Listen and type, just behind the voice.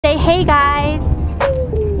Hey guys!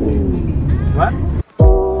 What?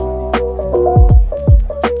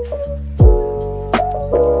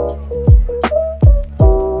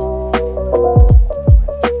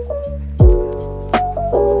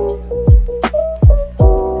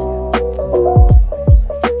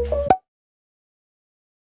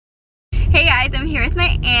 Hey guys, I'm here with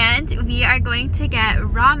my aunt. We are going to get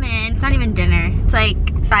ramen. It's not even dinner. It's like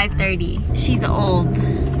 5:30. She's old.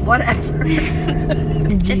 Whatever.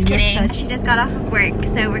 Just kidding. She just got off of work,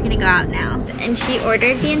 so we're gonna go out now. And she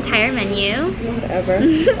ordered the entire menu. Whatever.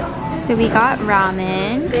 So we got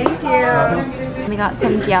ramen. Thank you. We got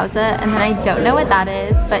some gyoza, and then I don't know what that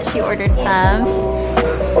is, but she ordered some.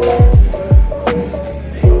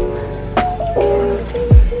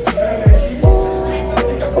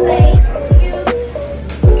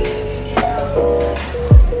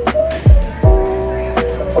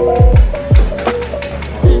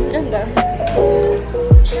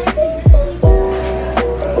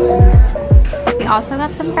 We also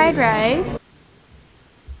got some fried rice.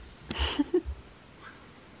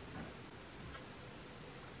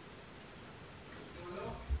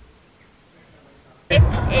 It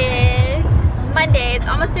is Monday, it's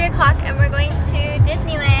almost 3 o'clock and we're going to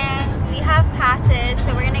Disneyland. We have passes,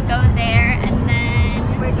 so we're gonna go there and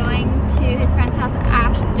then we're going to his friend's house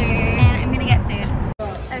after and I'm gonna get food.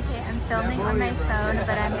 Okay, I'm filming on my phone,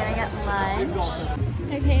 but I'm gonna get lunch.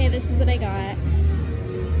 Okay, this is what I got.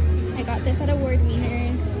 I got this at Award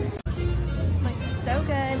Wieners. Looks so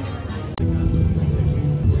good.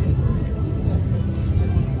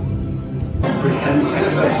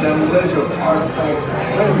 Comprehensive assemblage of artifacts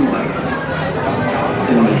only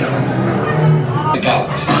in the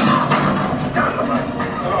galaxy.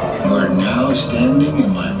 You are now standing in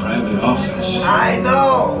my private office. I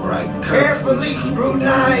know. Where I Carefully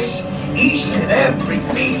scrutinize each and every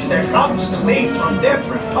piece that comes to me from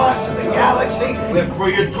different parts of the galaxy. Live for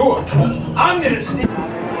your tour. I'm gonna sneak.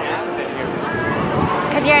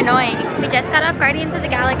 Because you're annoying. We just got off Guardians of the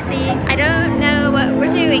Galaxy. I don't know what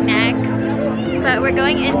we're doing next, but we're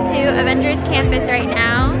going into Avengers Campus right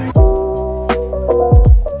now.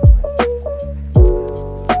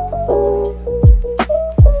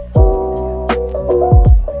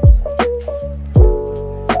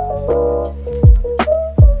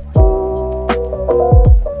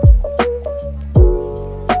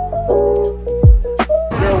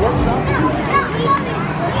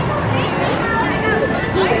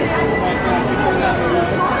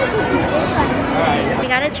 We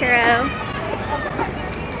got a churro.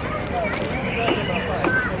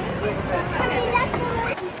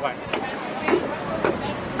 What?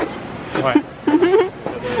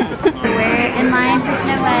 We're in line for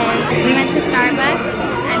Snow White. We went to Starbucks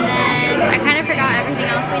and then I kind of forgot everything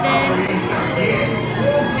else we did.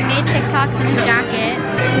 We made TikToks in his jacket.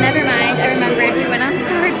 Never mind, I remembered we went on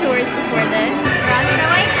Star Tours before this. We're on Snow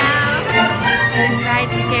White now. This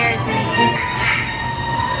ride scares me.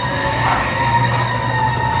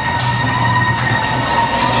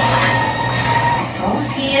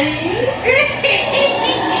 We're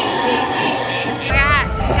at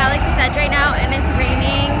Galaxy's Edge right now and it's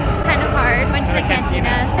raining kind of hard. Went to the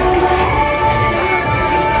cantina.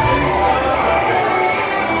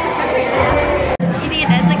 You think it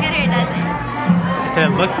does look good or it doesn't? I said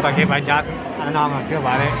it looks like it, but I don't know how I'm gonna feel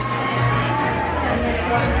about it.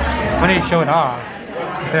 Why don't you show it off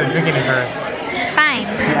instead of drinking it first? Fine.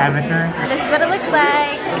 The amateur. This is what it looks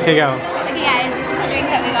like. Here you go. Okay guys, this is the drink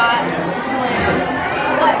that we got. It's blue.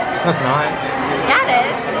 No, it's not. Yeah, it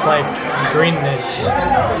is. It's like greenish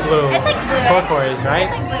blue. It's like bluish. Turquoise, right?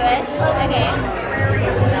 It's like bluish. Okay.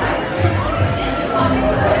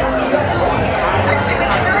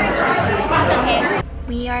 It's okay.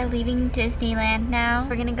 We are leaving Disneyland now.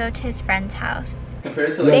 We're gonna go to his friend's house.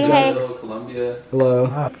 Compared to Say like hey. Little Columbia.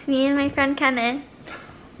 Hello. It's me and my friend Kenneth.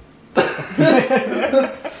 I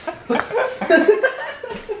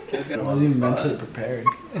wasn't even mentally prepared.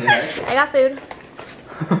 I got food.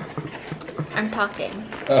 I'm talking.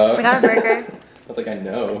 We got a burger. I was like, I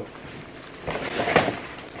know. Can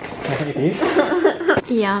I take these?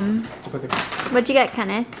 Yum. What'd you get,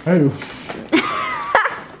 Kenneth? Oh.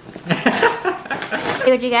 Hey,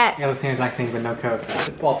 what'd you get? Yeah, the same exact thing, but no Coke.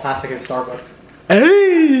 It's all plastic at Starbucks.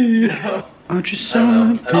 Hey! Aren't you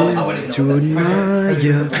something I wouldn't know to what admire?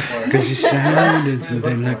 Cause you sounded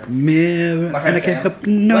something like a mirror, and I can't help but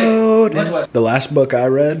notice. The last book I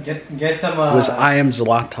read Get some was I Am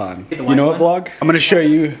Zlatan. You know what, vlog? I'm gonna show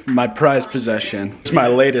you my prized possession. It's my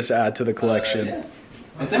latest add to the collection.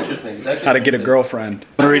 It's interesting. It's actually How to get a girlfriend.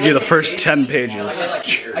 I'm gonna read you the first 10 pages.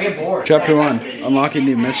 I get bored. Chapter 1, Unlocking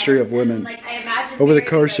the Mystery of Women. Like, I imagine Over the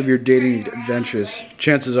course of your dating adventures,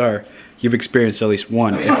 chances are you've experienced at least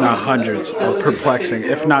one, if not hundreds, of perplexing,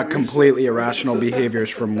 if not completely irrational behaviors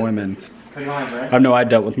from women. I know I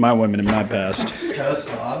dealt with my women in my past.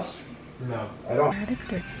 No, I don't. We're at a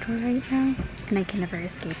thrift store right now, and I can never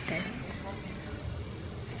escape this.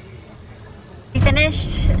 We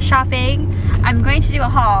finished shopping. I'm going to do a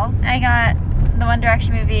haul. I got the One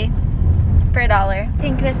Direction movie for $1. I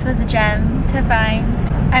think this was a gem to find.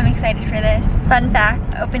 I'm excited for this. Fun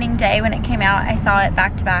fact, opening day when it came out, I saw it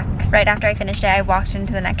back to back. Right after I finished it, I walked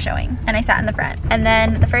into the next showing and I sat in the front. And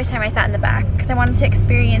then the first time I sat in the back because I wanted to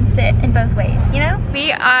experience it in both ways, you know?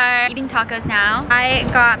 We are eating tacos now. I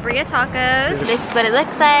got burrito tacos. This is what it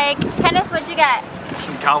looks like. Kenneth, what'd you get?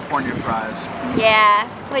 Some California fries. Yeah,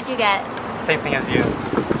 what'd you get? Same thing as you.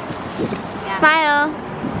 Yeah. Smile.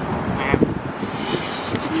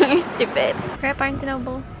 You're stupid. We're at Barnes &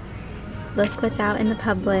 Noble. Look what's out in the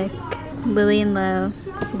public. Lily and Lo.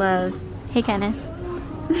 Love. Hey, Kenneth.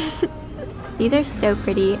 These are so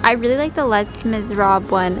pretty. I really like the Les Miserables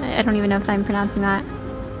one. I don't even know if I'm pronouncing that.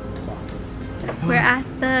 We're at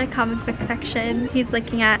the comic book section. He's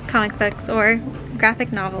looking at comic books or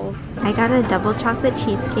graphic novels. I got a double chocolate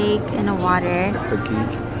cheesecake and a water. Cookie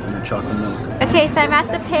and a chocolate milk. Okay, so I'm at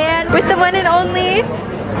the Pan with the one and only.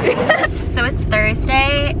 So it's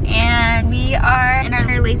Thursday and we are in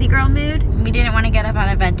our lazy girl mood. We didn't want to get up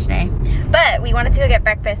out of bed today, but we wanted to go get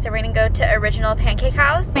breakfast, so we're gonna go to Original Pancake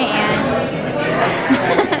House. My aunt,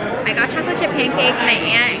 I got chocolate chip pancakes. My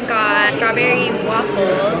aunt got strawberry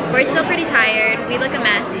waffles. We're still pretty tired. We look a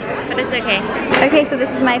mess, but it's okay. Okay, so this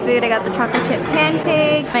is my food. I got the chocolate chip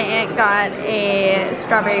pancakes. My aunt got a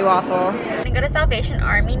strawberry waffle. I'm gonna go to Salvation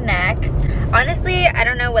Army next. Honestly, I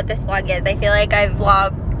don't know what this vlog is. I feel like I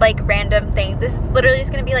vlog like random things. This is literally just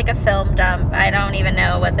gonna be like a film dump. I don't even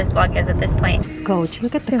know what this vlog is at this point. Coach,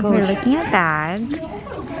 look at the So Coach. we're looking at bags.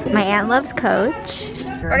 My aunt loves Coach.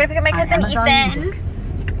 We're gonna pick up my cousin Ethan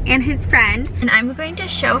and his friend, and I'm going to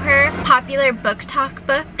show her popular book talk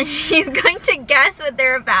book, and she's going to guess what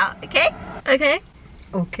they're about. Okay? Okay?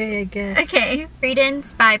 Okay, I guess. Okay.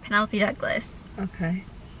 Credence by Penelope Douglas. Okay.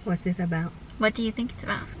 What's it about? What do you think it's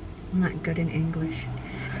about? I'm not good in English.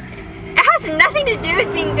 It has nothing to do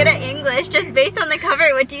with being good at English, just based on the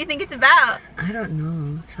cover. What do you think it's about? I don't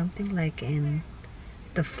know. Something like in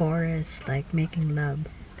the forest, like making love.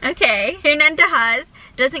 Okay. Hernandez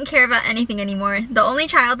doesn't care about anything anymore. The only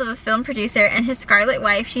child of a film producer and his scarlet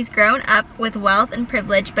wife, she's grown up with wealth and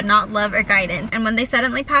privilege, but not love or guidance. And when they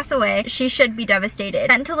suddenly pass away, she should be devastated.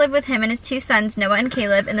 Sent to live with him and his two sons, Noah and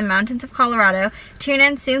Caleb, in the mountains of Colorado,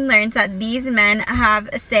 Tunan soon learns that these men have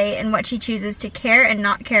a say in what she chooses to care and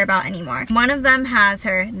not care about anymore. One of them has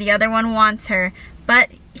her, the other one wants her, but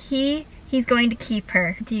he's going to keep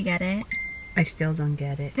her. Do you get it? I still don't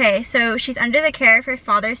get it. Okay, so she's under the care of her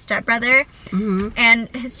father's stepbrother and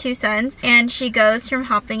his two sons, and she goes from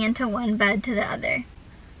hopping into one bed to the other.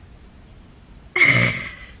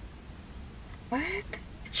 What?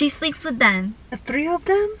 She sleeps with them. The three of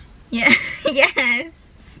them? Yeah, yes.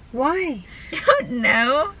 Why? I don't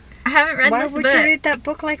know. I haven't read Why this would book. you read that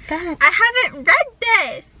book like that? I haven't read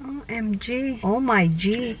this! OMG. Oh my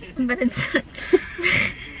G. But it's...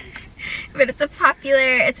 but it's a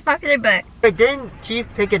popular book. Wait, didn't Chief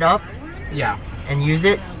pick it up Yeah. and use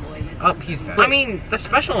it? Oh, he's dead. I mean, the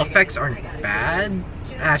special effects aren't bad.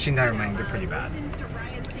 Actually, never mind. They're pretty bad.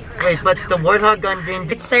 Wait, but the Warthog gun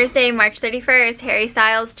didn't. It's Thursday, March 31st. Harry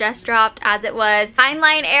Styles just dropped As It Was. Fine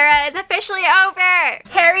Line era is officially over.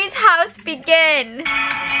 Harry's house begin.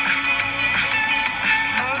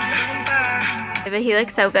 But he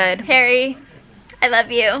looks so good. Harry, I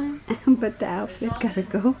love you. But the outfit gotta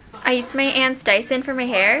go. I used my aunt's Dyson for my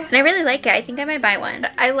hair, and I really like it. I think I might buy one.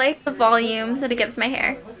 I like the volume that it gives my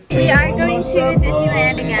hair. We are going to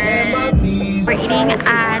Disneyland again. We're eating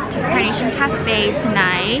at Carnation Cafe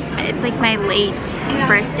tonight. It's like my late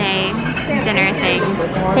birthday dinner thing.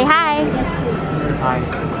 Say hi.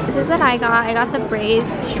 Hi. This is what I got. I got the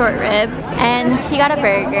braised short rib, and he got a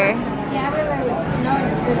burger.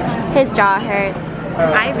 His jaw hurts.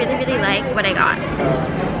 I really, really like what I got.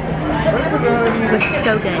 It was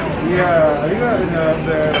so good. Yeah, you got enough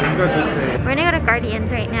there. You got this thing. We're gonna go to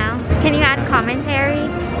Guardians right now. Can you add commentary?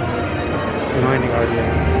 Joining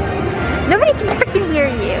audience. Nobody can freaking hear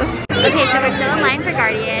you. Okay, so we're still in line for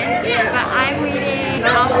Guardians, but I'm reading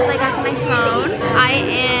all the Legos on my phone. I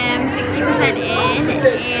am 60% in,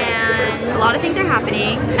 and a lot of things are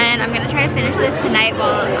happening, and I'm gonna try to finish this tonight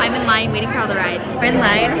while I'm in line waiting for all the rides. We're in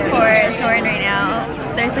line for Soarin' right now.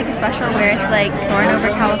 There's like a special where it's like Soarin' over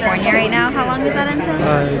California right now. How long is that until?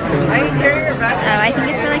 I think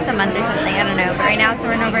it's for like the month or something, I don't know. But right now it's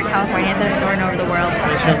Soarin' over California instead of Soarin' over the world.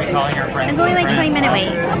 It's only like 20-minute wait.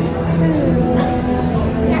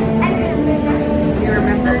 You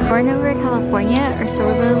remember? Soarin' over California or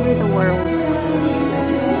Soarin' over the world?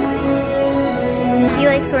 You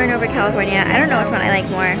like Soarin' over California. I don't know which one I like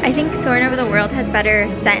more. I think Soarin' over the world has better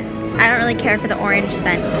scents. I don't really care for the orange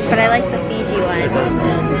scent, but I like the Fiji one.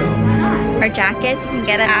 Our jackets, you can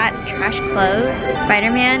get it at Trash Clothes.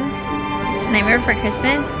 Spider-Man, Nightmare Before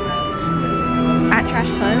Christmas, at Trash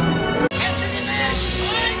Clothes.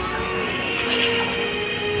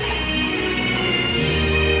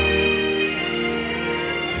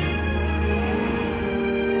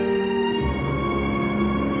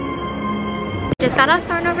 Just got off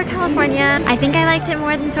Soarin' over California. I think I liked it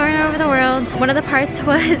more than Soarin' over the world. One of the parts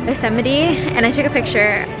was Yosemite, and I took a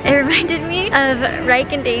picture. It reminded me of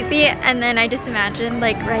Reich and Daisy, and then I just imagined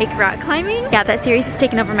like Reich rock climbing. Yeah, that series has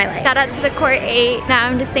taken over my life. Shout out to the Court 8. Now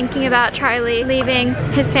I'm just thinking about Charlie leaving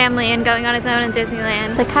his family and going on his own in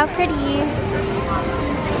Disneyland. Look how pretty.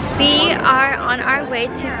 We are on our way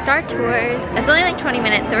to Star Tours. It's only like 20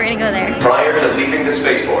 minutes, so we're gonna go there. Prior to leaving the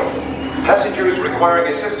spaceport, passengers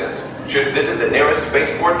requiring assistance should visit the nearest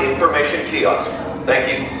spaceport information kiosk. Thank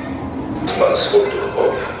you. It's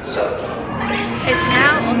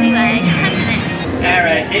now only like 10 minutes.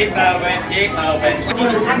 Alright, keep moving, keep moving.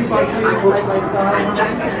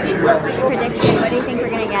 Prediction, what do you think we're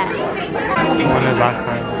gonna get?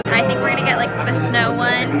 I think we're gonna get like the snow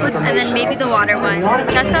one, and then maybe the water one.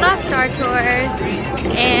 Just got off Star Tours,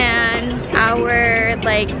 and our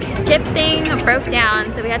like chip thing broke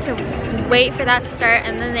down, so we had to wait for that to start,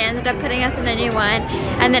 and then they ended up putting us in the new one.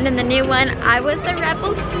 And then in the new one, I was the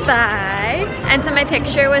rebel spy. And so my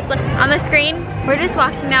picture was like on the screen. We're just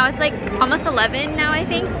walking now. It's like almost 11 now, I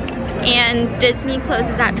think. And Disney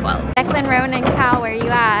closes at 12. Declan, Rowan, and Cal, where are you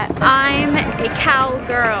at? I'm a Cal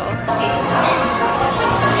girl.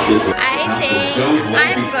 I think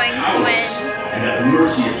I'm going to win. And at the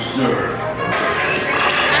mercy of Zerg.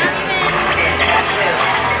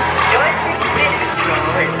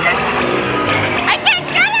 I can't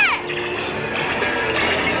get it!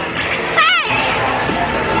 Hey!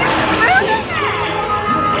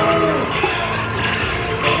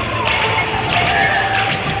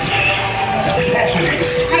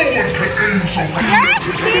 You're a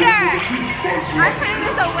cheater! I'm putting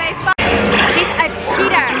this away. He's a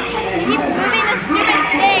cheater. He's moving the stupid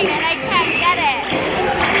thing and I can't get it.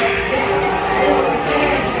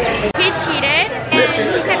 He cheated and he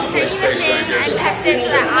kept turning the thing and kept it so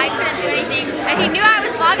that I couldn't do anything. And he knew I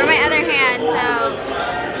was vlogging with my other hand, so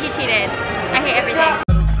he cheated. I hate everything.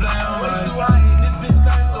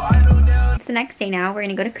 It's the next day now. We're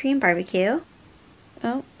gonna go to Korean barbecue.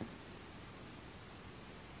 Oh.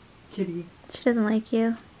 Kitty. She doesn't like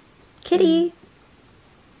you. Kitty!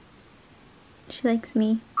 She likes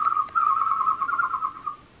me.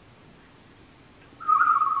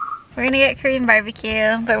 We're gonna get Korean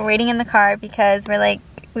barbecue, but we're waiting in the car because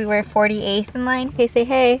we were 48th in line. Okay, say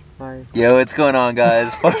hey. Hi. Yo, what's going on,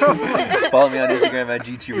 guys? Follow me on Instagram at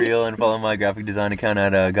GTReal and follow my graphic design account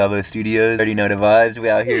at Gabo Studios. Already know the vibes. We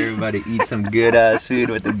out here about to eat some good ass food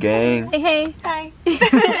with the gang. Hey, hey. Hi.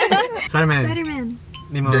 Spider-Man. Spider-Man.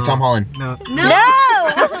 Nemo. Tom Holland. No. No!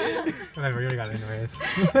 Whatever, you already got it anyways.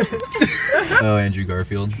 Oh, Andrew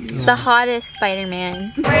Garfield. The hottest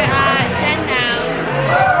Spider-Man. We're at 10 now.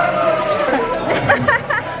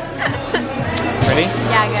 Ready?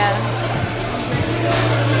 Yeah, go.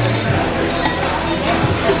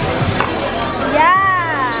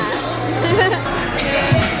 Yeah!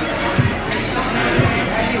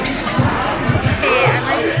 Okay, I'm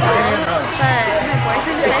like full, but my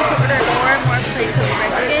boyfriend decided to order more plates of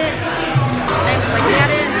brisket. And I'm looking at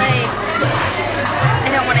it and like, I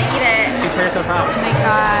don't want to eat it. You turn yourself out. Oh my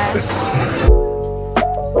gosh.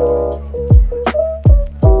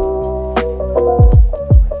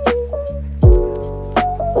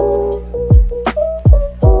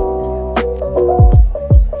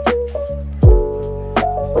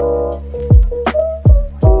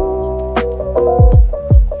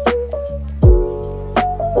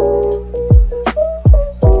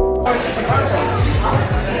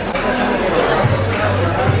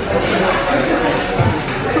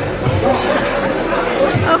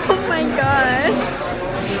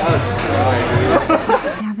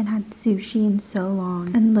 sushi in so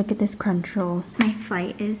long. And look at this crunch roll. My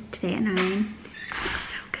flight is today at 9. It looks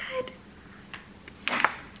so good.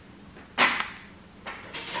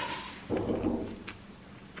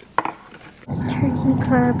 Turkey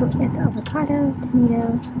club with avocado,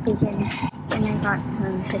 tomato, bacon. And I got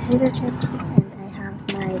some potato chips and I have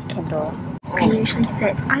my Kindle. I usually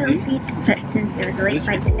sit aisle seat, but since it was a late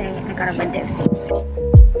flight today, I got a window seat.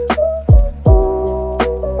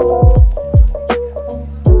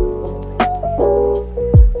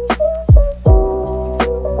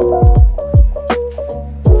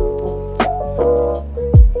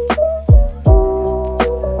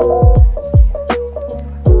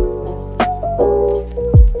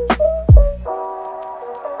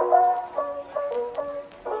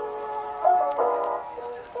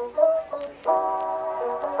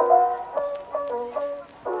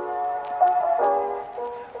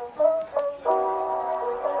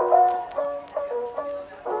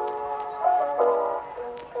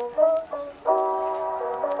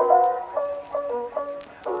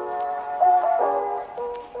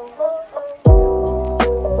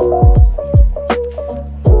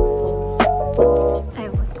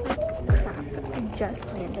 Just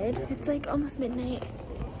landed. It's like almost midnight.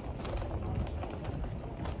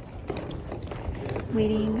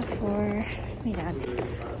 Waiting for my dad.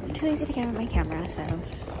 I'm too lazy to get out my camera, so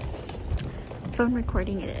phone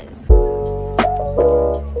recording it is.